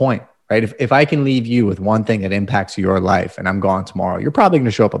 There's no point, right? If I can leave you with one thing that impacts your life and I'm gone tomorrow, you're probably going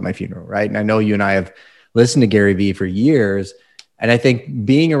to show up at my funeral, right? And I know you and I have listened to Gary Vee for years. And I think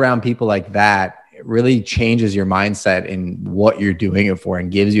being around people like that really changes your mindset in what you're doing it for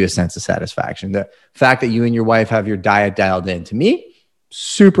and gives you a sense of satisfaction. The fact that you and your wife have your diet dialed in, to me,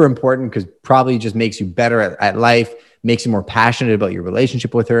 super important, because probably just makes you better at life, makes you more passionate about your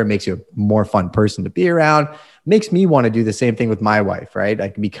relationship with her, makes you a more fun person to be around, makes me want to do the same thing with my wife, right?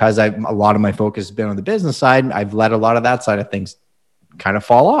 Like, because a lot of my focus has been on the business side, I've let a lot of that side of things kind of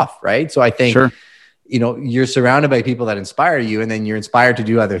fall off, right? So I think, sure, you're surrounded by people that inspire you, and then you're inspired to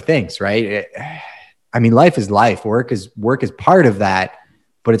do other things, right? I mean, life is life. Work is part of that,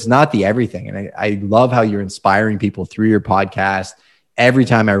 but it's not the everything. And I love how you're inspiring people through your podcast. Every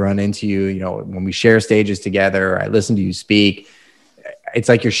time I run into you, when we share stages together, I listen to you speak, it's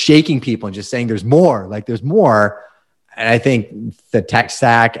like you're shaking people and just saying, there's more, there's more. And I think the tech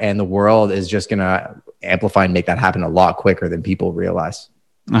stack and the world is just going to amplify and make that happen a lot quicker than people realize.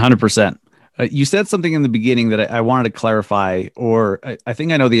 100%. You said something in the beginning that I wanted to clarify, or I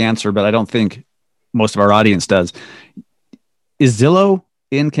think I know the answer, but I don't think most of our audience does. Is Zillow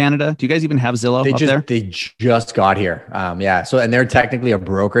in Canada? Do you guys even have Zillow there? They just got here. Yeah. So, and they're technically a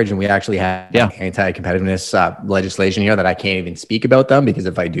brokerage, and we actually have anti-competitiveness legislation here that I can't even speak about them, because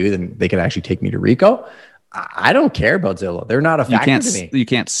if I do, then they could actually take me to RICO. I don't care about Zillow. They're not a factor to me. You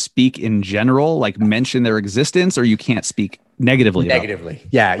can't speak in general, like mention their existence, or you can't speak negatively.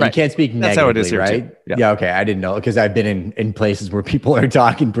 Yeah. Right. You can't speak negatively. That's how it is here, right? Yeah. Okay. I didn't know, because I've been in places where people are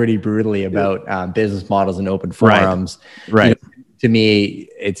talking pretty brutally about business models and open forums. Right. To me,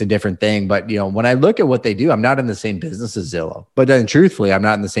 it's a different thing. But, when I look at what they do, I'm not in the same business as Zillow. But then truthfully, I'm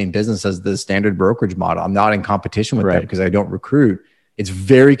not in the same business as the standard brokerage model. I'm not in competition with them because I don't recruit. It's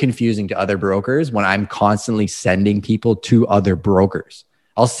very confusing to other brokers when I'm constantly sending people to other brokers.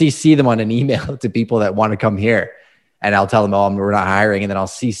 I'll CC them on an email to people that want to come here, and I'll tell them, we're not hiring. And then I'll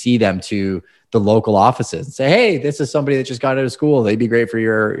CC them to the local offices and say, hey, this is somebody that just got out of school. They'd be great for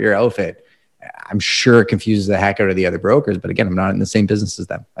your outfit. I'm sure it confuses the heck out of the other brokers, but again, I'm not in the same business as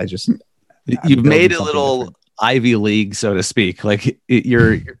them. You've made a little different. Ivy League, so to speak. Like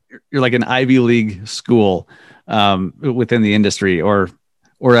you're like an Ivy League school within the industry, or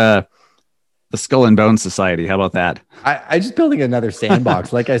the Skull and Bones Society. How about that? I just building another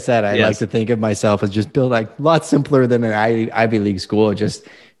sandbox. Like I said, I like to think of myself as just build a lot simpler than an Ivy League school. Just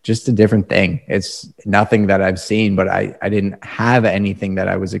a different thing. It's nothing that I've seen, but I didn't have anything that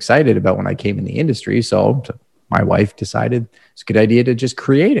I was excited about when I came in the industry. So my wife decided it's a good idea to just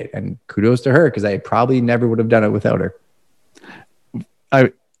create it, and kudos to her, because I probably never would have done it without her.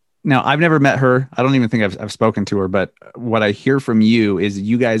 Now, I've never met her. I don't even think I've spoken to her, but what I hear from you is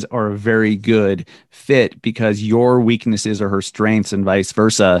you guys are a very good fit, because your weaknesses are her strengths and vice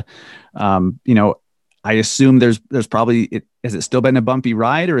versa. I assume there's probably, has it still been a bumpy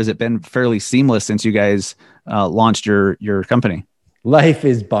ride, or has it been fairly seamless since you guys launched your company? Life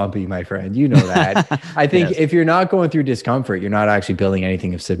is bumpy, my friend. You know that. I think if you're not going through discomfort, you're not actually building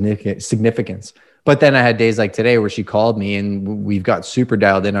anything of significance. But then I had days like today where she called me, and we've got super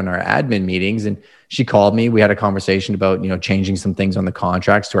dialed in on our admin meetings. And she called me. We had a conversation about, changing some things on the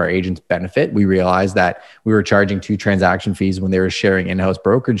contracts to our agents' benefit. We realized that we were charging 2 transaction fees when they were sharing in-house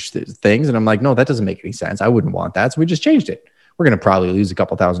brokerage things. And I'm like, no, that doesn't make any sense. I wouldn't want that. So we just changed it. We're going to probably lose a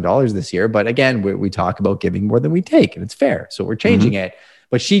couple $1,000s this year. But again, we talk about giving more than we take, and it's fair. So we're changing it.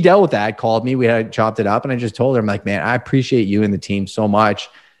 But she dealt with that, called me. We had chopped it up, and I just told her, I'm like, man, I appreciate you and the team so much,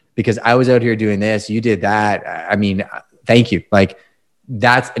 because I was out here doing this, you did that. I mean, thank you. Like,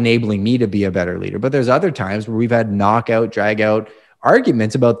 that's enabling me to be a better leader. But there's other times where we've had knockout, drag out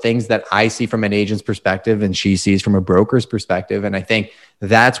arguments about things that I see from an agent's perspective and she sees from a broker's perspective. And I think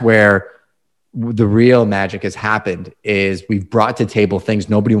that's where the real magic has happened, is we've brought to table things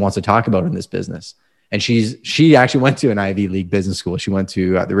nobody wants to talk about in this business. And she actually went to an Ivy League business school. She went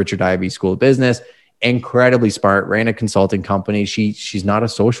to the Richard Ivey School of Business. Incredibly smart, ran a consulting company. She's not a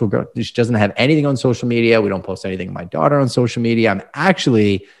social girl. She doesn't have anything on social media. We don't post anything of my daughter on social media. I'm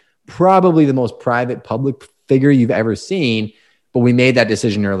actually probably the most private public figure you've ever seen, but we made that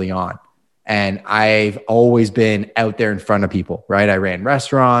decision early on. And I've always been out there in front of people, right? I ran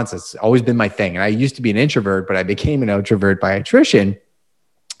restaurants. It's always been my thing. And I used to be an introvert, but I became an introvert by attrition.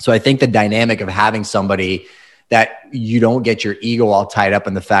 So I think the dynamic of having somebody that you don't get your ego all tied up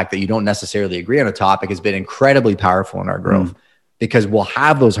in the fact that you don't necessarily agree on a topic has been incredibly powerful in our growth, because we'll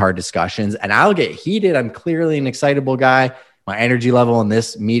have those hard discussions and I'll get heated. I'm clearly an excitable guy. My energy level in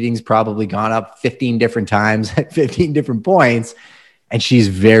this meeting's probably gone up 15 different times at 15 different points. And she's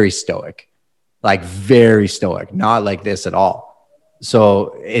very stoic. like very stoic, not like this at all.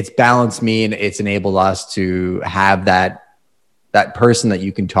 So it's balanced me, and it's enabled us to have that person that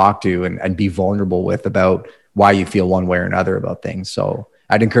you can talk to and be vulnerable with about why you feel one way or another about things. So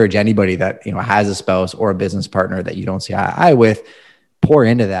I'd encourage anybody that, you know, has a spouse or a business partner that you don't see eye to eye with, pour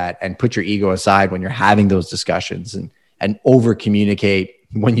into that and put your ego aside when you're having those discussions, and over communicate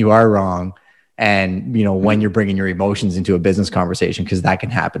when you are wrong. And, you know, when you're bringing your emotions into a business conversation, because that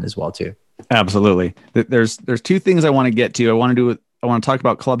can happen as well too. Absolutely. There's two things I want to get to. I want to talk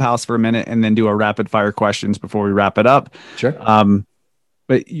about Clubhouse for a minute, and then do a rapid fire questions before we wrap it up. Sure.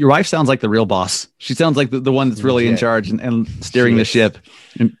 But your wife sounds like the real boss. She sounds like the one that's really in charge and steering the ship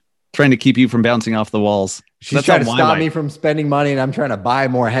and trying to keep you from bouncing off the walls. She's trying to stop me from spending money, and I'm trying to buy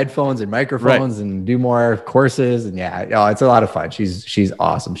more headphones and microphones and do more courses. And it's a lot of fun. She's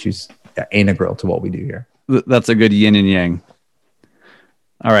awesome. She's integral to what we do here. That's a good yin and yang.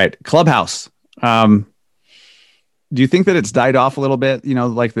 All right. Clubhouse. Do you think that it's died off a little bit? You know,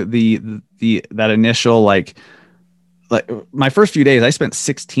 like that initial, like my first few days, I spent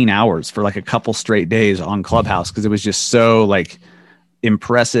 16 hours for like a couple straight days on Clubhouse because it was just so like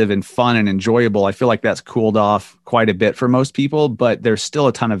impressive and fun and enjoyable. I feel like that's cooled off quite a bit for most people, but there's still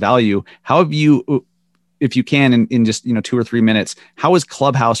a ton of value. How have you, if you can, in just, you know, 2 or 3 minutes, how has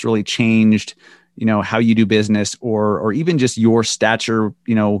Clubhouse really changed, you know, how you do business or even just your stature,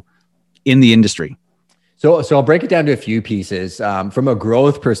 you know, in the industry? So I'll break it down to a few pieces. From a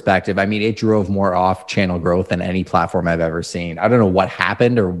growth perspective, I mean, it drove more off-channel growth than any platform I've ever seen. I don't know what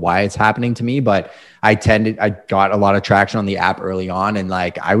happened or why it's happening to me, but I got a lot of traction on the app early on, and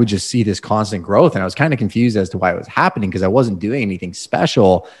like I would just see this constant growth, and I was kind of confused as to why it was happening because I wasn't doing anything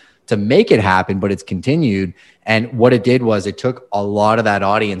special to make it happen, but it's continued. And what it did was it took a lot of that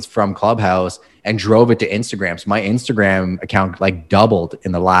audience from Clubhouse and drove it to Instagram. So my Instagram account like doubled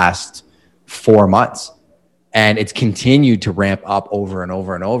in the last 4 months. And it's continued to ramp up over and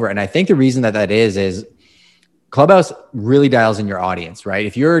over and over. And I think the reason that is Clubhouse really dials in your audience, right?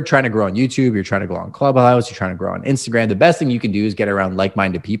 If you're trying to grow on YouTube, you're trying to grow on Clubhouse, you're trying to grow on Instagram, the best thing you can do is get around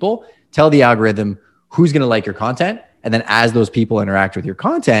like-minded people, tell the algorithm who's going to like your content. And then as those people interact with your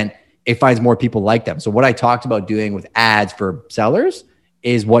content, it finds more people like them. So what I talked about doing with ads for sellers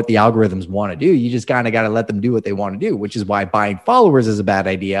is what the algorithms want to do. You just kind of got to let them do what they want to do, which is why buying followers is a bad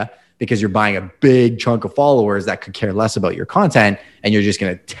idea, because you're buying a big chunk of followers that could care less about your content, and you're just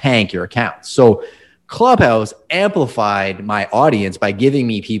going to tank your account. So Clubhouse amplified my audience by giving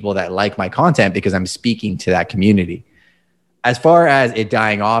me people that like my content because I'm speaking to that community. As far as it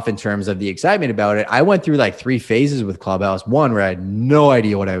dying off in terms of the excitement about it, I went through like 3 phases with Clubhouse. One where I had no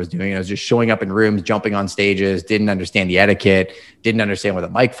idea what I was doing. I was just showing up in rooms, jumping on stages, didn't understand the etiquette, didn't understand what a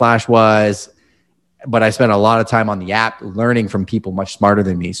mic flash was. But I spent a lot of time on the app learning from people much smarter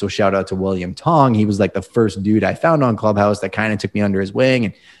than me. So shout out to William Tong. He was like the first dude I found on Clubhouse that kind of took me under his wing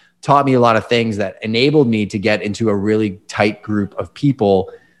and taught me a lot of things that enabled me to get into a really tight group of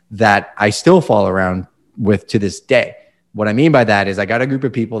people that I still follow around with to this day. What I mean by that is I got a group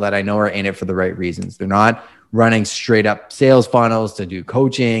of people that I know are in it for the right reasons. They're not running straight up sales funnels to do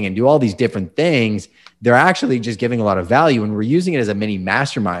coaching and do all these different things. They're actually just giving a lot of value, and we're using it as a mini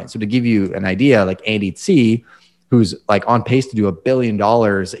mastermind. So to give you an idea, like Andy Tse, who's like on pace to do $1 billion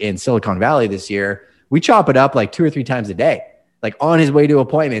in Silicon Valley this year, we chop it up like 2 or 3 times a day. Like on his way to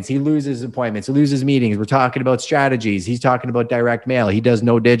appointments, he loses appointments, he loses meetings. We're talking about strategies. He's talking about direct mail. He does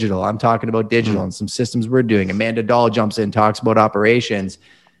no digital. I'm talking about digital and some systems we're doing. Amanda Dahl jumps in, talks about operations.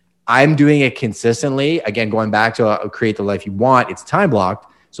 I'm doing it consistently. Again, going back to create the life you want, it's time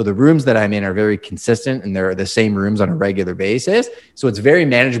blocked. So the rooms that I'm in are very consistent, and they're the same rooms on a regular basis. So it's very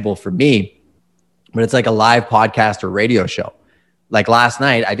manageable for me, but it's like a live podcast or radio show. Like last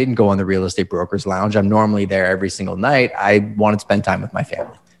night, I didn't go on the Real Estate Brokers Lounge. I'm normally there every single night. I wanted to spend time with my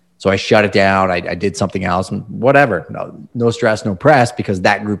family. So I shut it down. I did something else, and whatever. No stress, no press, because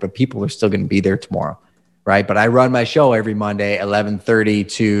that group of people are still going to be there tomorrow, right? But I run my show every Monday, 11:30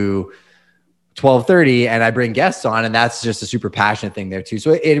 to 12:30, and I bring guests on, and that's just a super passionate thing there too.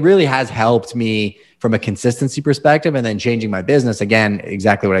 So it really has helped me from a consistency perspective, and then changing my business. Again,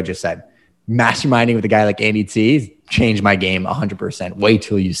 exactly what I just said. Masterminding with a guy like Andy Tse changed my game 100%. Wait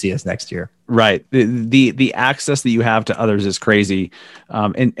till you see us next year. Right. The access that you have to others is crazy.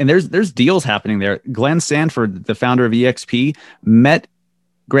 And there's deals happening there. Glenn Sanford, the founder of EXP, met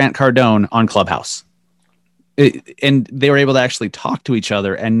Grant Cardone on Clubhouse. And they were able to actually talk to each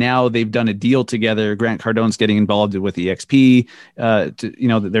other, and now they've done a deal together. Grant Cardone's getting involved with EXP.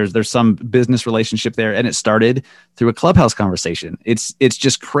 There's some business relationship there, and it started through a Clubhouse conversation. It's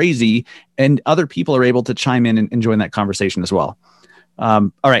just crazy, and other people are able to chime in and join that conversation as well.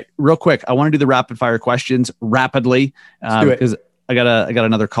 All right, real quick. I want to do the rapid fire questions rapidly because I got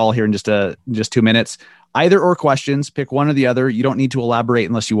another call here in just 2 minutes. Either or questions, pick one or the other. You don't need to elaborate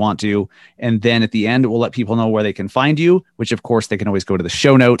unless you want to. And then at the end, we'll let people know where they can find you, which of course they can always go to the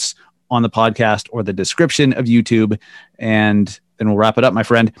show notes on the podcast or the description of YouTube. And then we'll wrap it up, my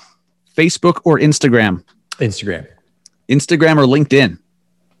friend. Facebook or Instagram? Instagram. Instagram or LinkedIn?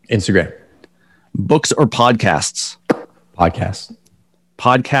 Instagram. Books or podcasts? Podcasts.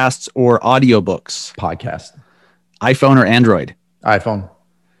 Podcasts or audiobooks? Podcast. iPhone or Android? iPhone.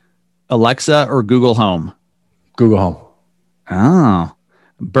 Alexa or Google Home? Google Home. Oh.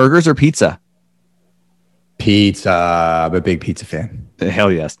 Burgers or pizza? Pizza. I'm a big pizza fan.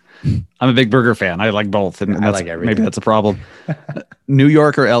 Hell yes. I'm a big burger fan. I like both. And I like everything. Maybe that's a problem. New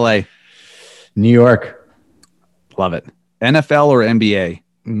York or LA? New York. Love it. NFL or NBA?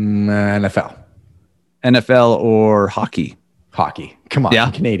 NFL. NFL or hockey? Hockey. Come on. Yeah.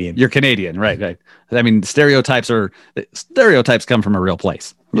 I'm Canadian. You're Canadian. Right. I mean, stereotypes come from a real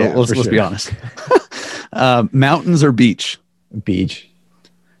place. Yeah, let's be honest. Mountains or beach? Beach.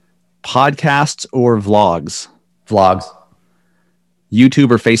 Podcasts or vlogs? Vlogs. YouTube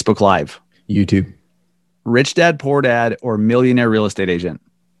or Facebook Live? YouTube. Rich Dad, Poor Dad, or Millionaire Real Estate Agent?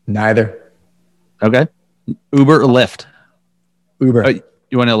 Neither. Okay. Uber or Lyft? Uber.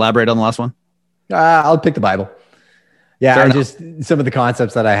 You want to elaborate on the last one? I'll pick the Bible. Yeah, some of the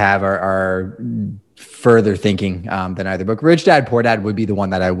concepts that I have are further thinking than either book. Rich Dad, Poor Dad would be the one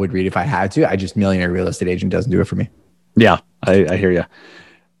that I would read if I had to. Millionaire Real Estate Agent doesn't do it for me. Yeah, I hear you.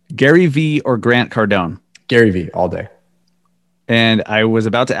 Gary Vee or Grant Cardone? Gary Vee all day. And I was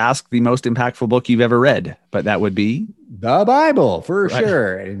about to ask the most impactful book you've ever read, but that would be? The Bible, for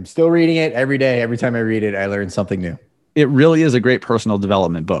sure. I'm still reading it every day. Every time I read it, I learn something new. It really is a great personal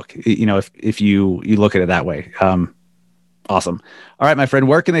development book, if you look at it that way. Awesome. All right, my friend,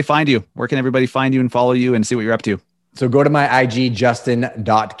 where can they find you? Where can everybody find you and follow you and see what you're up to? So go to my IG,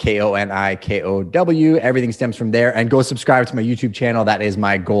 justin.konikow. Everything stems from there. And go subscribe to my YouTube channel. That is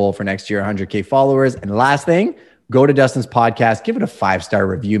my goal for next year, 100K followers. And last thing, go to Dustin's podcast. Give it a 5-star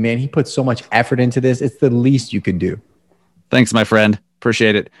review, man. He puts so much effort into this. It's the least you can do. Thanks, my friend.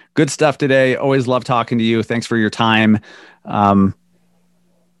 Appreciate it. Good stuff today. Always love talking to you. Thanks for your time.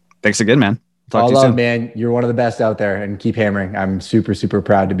 Thanks again, man. Talk to you soon. Man. You're one of the best out there, and keep hammering. I'm super, super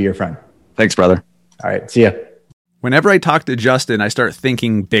proud to be your friend. Thanks, brother. All right. See ya. Whenever I talk to Justin, I start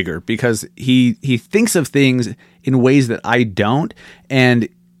thinking bigger because he thinks of things in ways that I don't, and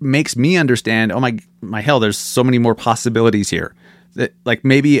makes me understand, oh my hell, there's so many more possibilities here. That, like,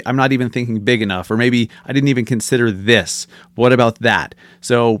 maybe I'm not even thinking big enough, or maybe I didn't even consider this. What about that?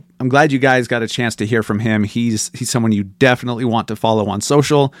 So I'm glad you guys got a chance to hear from him. He's someone you definitely want to follow on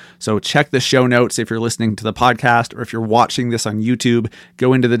social. So check the show notes if you're listening to the podcast, or if you're watching this on YouTube,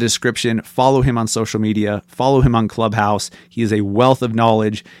 go into the description, follow him on social media, follow him on Clubhouse. He is a wealth of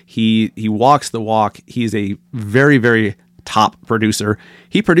knowledge. He walks the walk. He's a very, very top producer.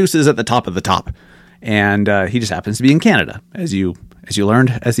 He produces at the top of the top. And he just happens to be in Canada, as you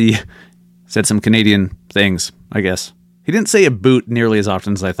learned, as he said some Canadian things, I guess. He didn't say a boot nearly as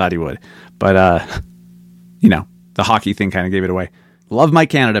often as I thought he would. But, the hockey thing kind of gave it away. Love my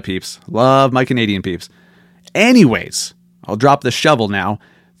Canada peeps. Love my Canadian peeps. Anyways, I'll drop the shovel now.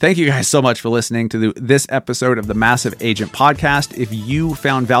 Thank you guys so much for listening to this episode of the Massive Agent Podcast. If you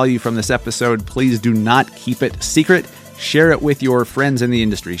found value from this episode, please do not keep it secret. Share it with your friends in the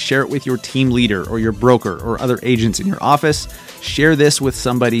industry. Share it with your team leader or your broker or other agents in your office. Share this with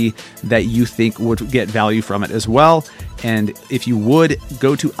somebody that you think would get value from it as well. And if you would,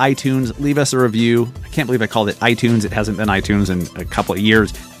 go to iTunes, leave us a review. I can't believe I called it iTunes. It hasn't been iTunes in a couple of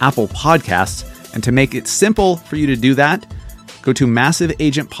years. Apple Podcasts. And to make it simple for you to do that, go to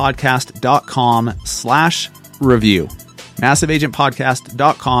massiveagentpodcast.com/review.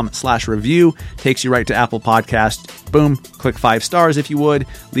 massiveagentpodcast.com/review takes you right to Apple Podcast. Boom, click 5 stars if you would.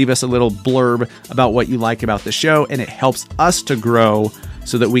 Leave us a little blurb about what you like about the show, and it helps us to grow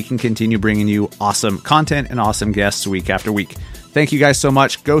so that we can continue bringing you awesome content and awesome guests week after week. Thank you guys so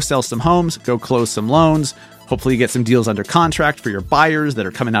much. Go sell some homes, go close some loans. Hopefully you get some deals under contract for your buyers that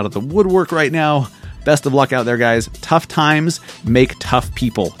are coming out of the woodwork right now. Best of luck out there, guys. Tough times make tough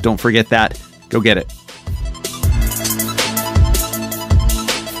people. Don't forget that. Go get it.